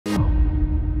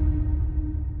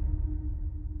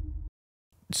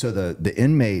So the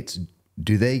inmates,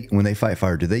 do they, when they fight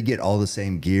fire, do they get all the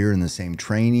same gear and the same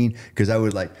training? Because I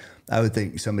would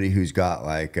think somebody who's got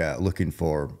like looking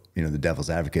for, you know, the devil's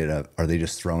advocate, are they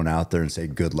just thrown out there and say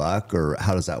good luck, or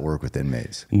how does that work with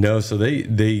inmates? No, so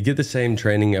they get the same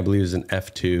training, I believe, as an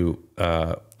F2, which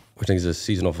I think is a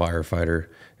seasonal firefighter,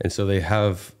 and so they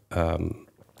have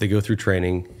they go through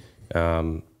training.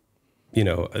 You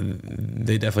know,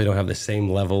 they definitely don't have the same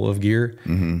level of gear,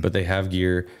 but they have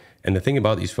gear. And the thing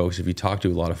about these folks, if you talk to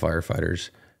a lot of firefighters,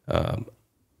 a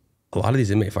lot of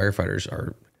these inmate firefighters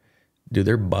are, dude,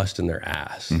 they're busting their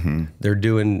ass. They're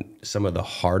doing some of the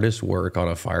hardest work on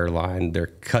a fire line. They're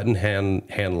cutting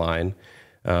hand line,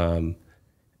 and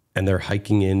they're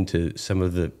hiking into some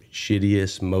of the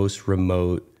shittiest, most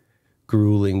remote,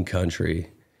 grueling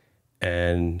country,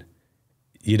 and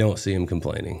you don't see them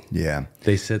complaining. Yeah,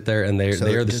 they sit there and they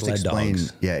are the sled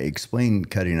dogs. Yeah, explain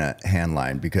cutting a hand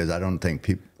line, because I don't think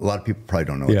a lot of people probably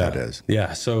don't know what that is.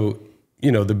 Yeah, so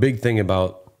you know the big thing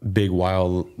about big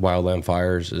wildland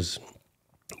fires is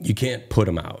you can't put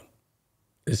them out.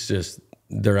 It's just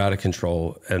they're out of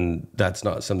control, and that's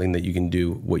not something that you can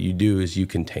do. What you do is you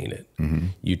contain it.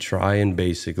 You try and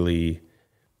basically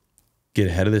get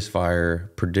ahead of this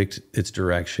fire, predict its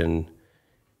direction,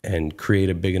 and create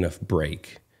a big enough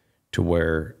break to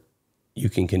where you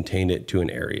can contain it to an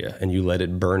area, and you let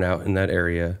it burn out in that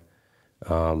area.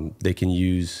 They can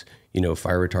use, you know,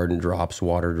 fire retardant drops,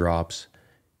 water drops,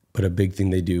 but a big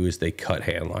thing they do is they cut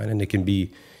hand line, and it can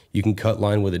be, you can cut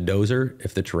line with a dozer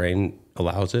if the terrain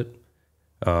allows it.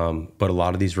 But a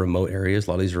lot of these remote areas,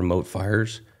 a lot of these remote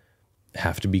fires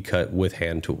have to be cut with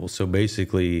hand tools. So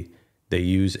basically they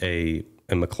use a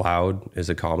McLeod is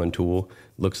a common tool.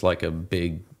 Looks like a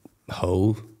big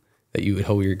hoe that you would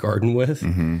hoe your garden with.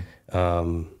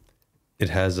 It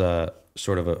has a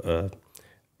sort of a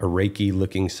rakey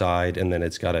looking side, and then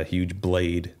it's got a huge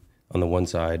blade on the one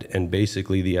side. And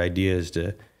basically the idea is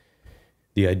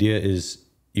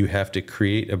you have to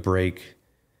create a break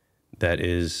that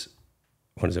is,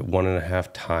 1.5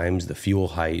 times the fuel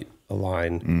height, a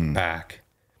line back.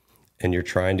 And you're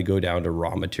trying to go down to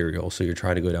raw material. So you're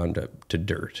trying to go down to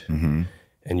dirt. And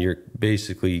you're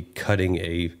basically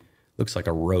cutting looks like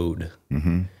a road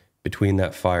between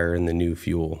that fire and the new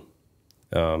fuel.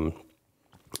 The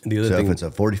other thing, if it's a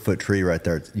 40-foot tree right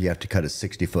there, you have to cut a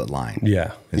 60-foot line.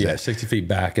 Yeah, 60 feet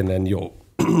back, and then you'll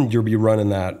be running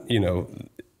that, you know,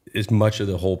 as much of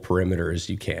the whole perimeter as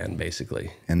you can, basically.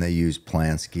 And they use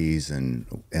Polanski's and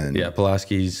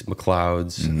Pulaski's,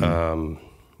 McLeods.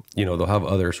 You know, they'll have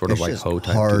other sort of like hoe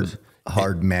type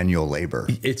hard manual labor.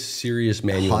 It's serious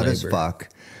manual labor. Hot as fuck,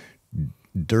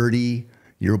 dirty.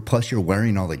 Plus you're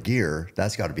wearing all the gear.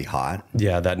 That's got to be hot.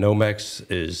 Yeah, that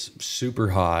Nomex is super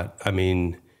hot. I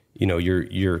mean, you know,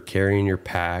 you're carrying your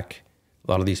pack.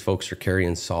 A lot of these folks are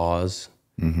carrying saws.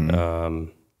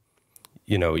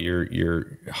 You know,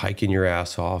 you're hiking your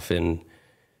ass off, and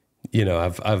you know,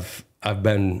 I've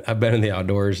been in the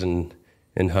outdoors and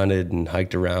hunted and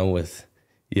hiked around with,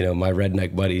 you know, my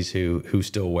redneck buddies who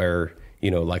still wear, you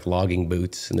know, like logging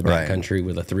boots in the backcountry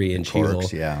with a 3-inch heel.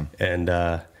 Yeah.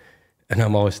 And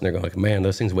I'm always sitting there going like, man,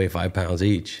 those things weigh 5 pounds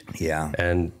each. Yeah.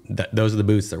 And those are the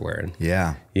boots they're wearing.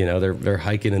 Yeah. You know, they're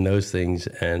hiking in those things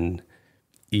and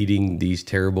eating these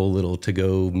terrible little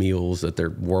to-go meals that they're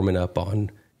warming up on,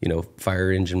 you know,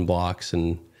 fire engine blocks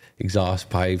and exhaust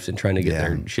pipes and trying to get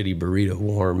their shitty burrito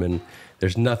warm. And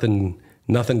there's nothing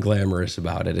glamorous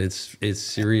about it. It's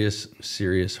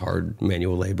serious, hard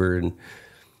manual labor. And,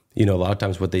 you know, a lot of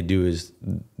times what they do is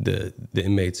the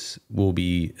inmates will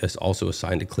be also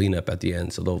assigned to cleanup at the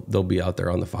end. So they'll be out there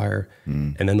on the fire,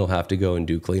 and then they'll have to go and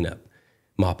do cleanup,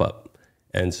 mop up.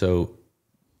 And so,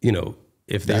 you know,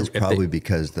 that's probably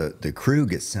because the crew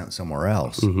gets sent somewhere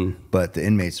else, but the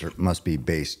inmates must be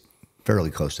based fairly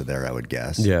close to there, I would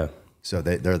guess. Yeah. So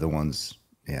they're the ones,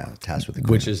 tasked with the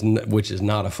cleanup. Which is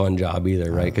not a fun job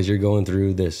either, right? Because you're going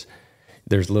through this.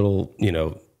 There's little, you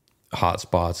know, hot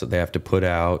spots that they have to put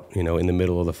out, you know, in the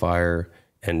middle of the fire,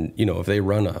 and you know, if they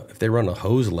run a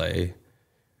hose lay,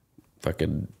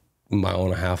 fucking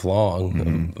 1.5 miles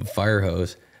long, of fire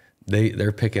hose,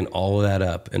 they're picking all of that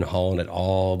up and hauling it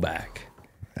all back.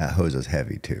 That hose is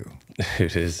heavy too.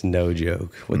 It is no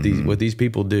joke. What these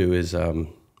people do is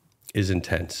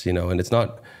intense, you know, and it's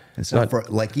not for,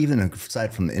 like, even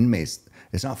aside from the inmates,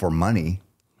 it's not for money.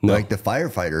 No. Like the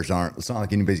firefighters aren't. It's not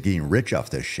like anybody's getting rich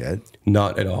off this shit.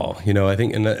 Not at all. You know, I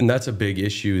think, and that's a big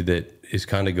issue that is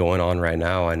kind of going on right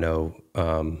now. I know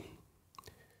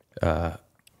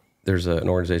there's an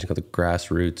organization called the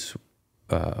Grassroots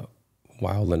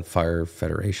Wildland Fire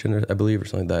Federation, I believe, or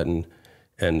something like that,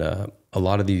 and a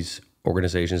lot of these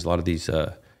organizations, a lot of these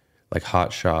like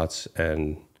hot shots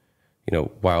and, you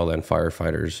know, wildland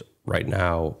firefighters right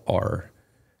now are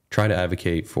trying to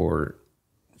advocate for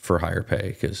higher pay.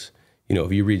 Because, you know,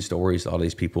 if you read stories, all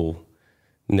these people,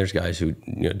 and there's guys who,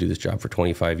 you know, do this job for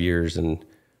 25 years and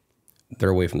they're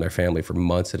away from their family for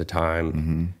months at a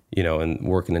time, you know, and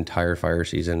work an entire fire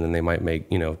season, and they might make,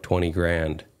 you know, 20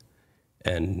 grand.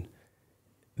 And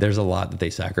there's a lot that they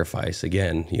sacrifice,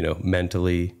 again, you know,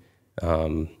 mentally.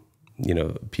 You know,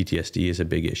 PTSD is a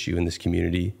big issue in this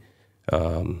community.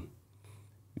 You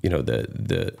know,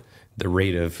 the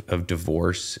rate of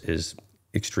divorce is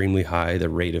extremely high. The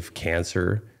rate of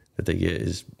cancer that they get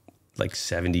is like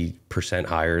 70%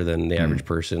 higher than the average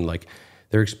person. Like,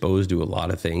 they're exposed to a lot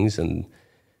of things. And,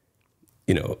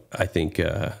 you know, I think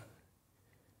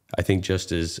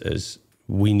just as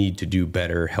we need to do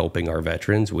better helping our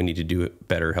veterans, we need to do it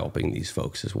better helping these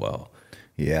folks as well.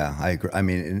 Yeah, I agree. I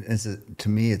mean, to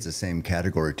me, it's the same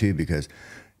category too, because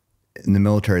in the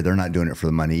military, they're not doing it for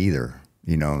the money either.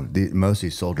 You know, most of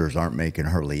these soldiers aren't making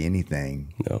hardly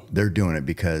anything. No, they're doing it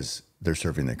because they're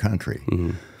serving the country.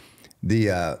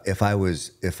 If I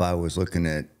was looking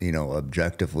at, you know,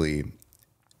 objectively,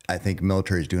 I think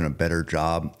military is doing a better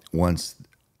job once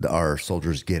our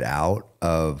soldiers get out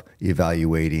of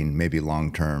evaluating maybe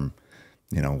long-term,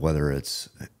 you know, whether it's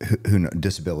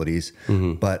disabilities,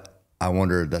 but I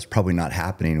wonder, that's probably not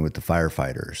happening with the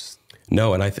firefighters.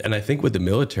 No, and I think with the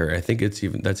military, I think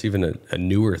that's even a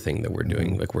newer thing that we're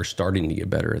doing. Like, we're starting to get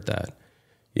better at that,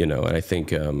 you know. And I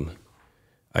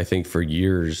think for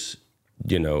years,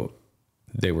 you know,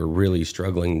 they were really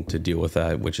struggling to deal with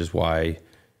that, which is why,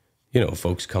 you know,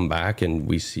 folks come back and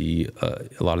we see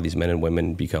a lot of these men and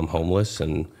women become homeless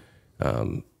and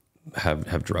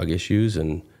have drug issues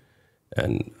and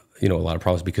you know, a lot of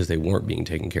problems because they weren't being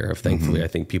taken care of. Thankfully, I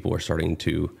think people are starting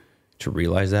to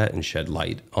realize that and shed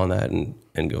light on that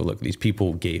and go, look, these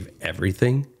people gave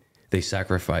everything. They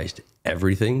sacrificed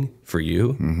everything for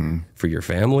you, for your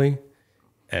family,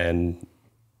 and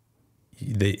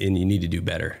you need to do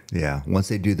better. Yeah. Once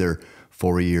they do their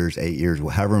 4 years, 8 years,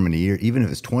 however many years, even if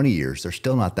it's 20 years, they're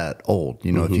still not that old.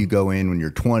 You know, if you go in when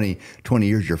you're 20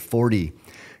 years, you're 40.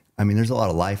 I mean, there's a lot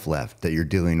of life left that you're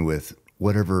dealing with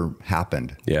whatever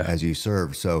happened as you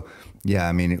served. So, yeah,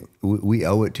 I mean, we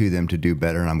owe it to them to do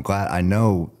better. And I'm glad, I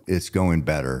know it's going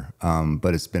better,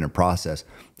 but it's been a process.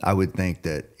 I would think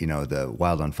that, you know, the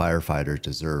wildland firefighters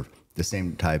deserve the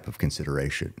same type of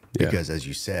consideration because, as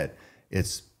you said,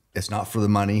 it's not for the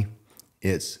money.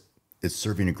 It's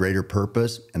serving a greater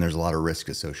purpose, and there's a lot of risk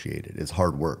associated. It's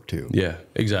hard work too. Yeah,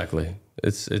 exactly.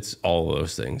 It's all of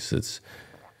those things.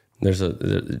 There's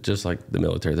just like the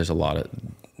military, there's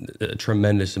a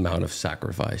tremendous amount of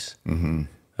sacrifice. And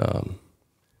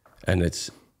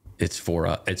it's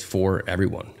for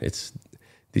everyone.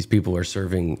 These people are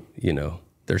serving, you know,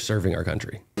 they're serving our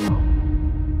country.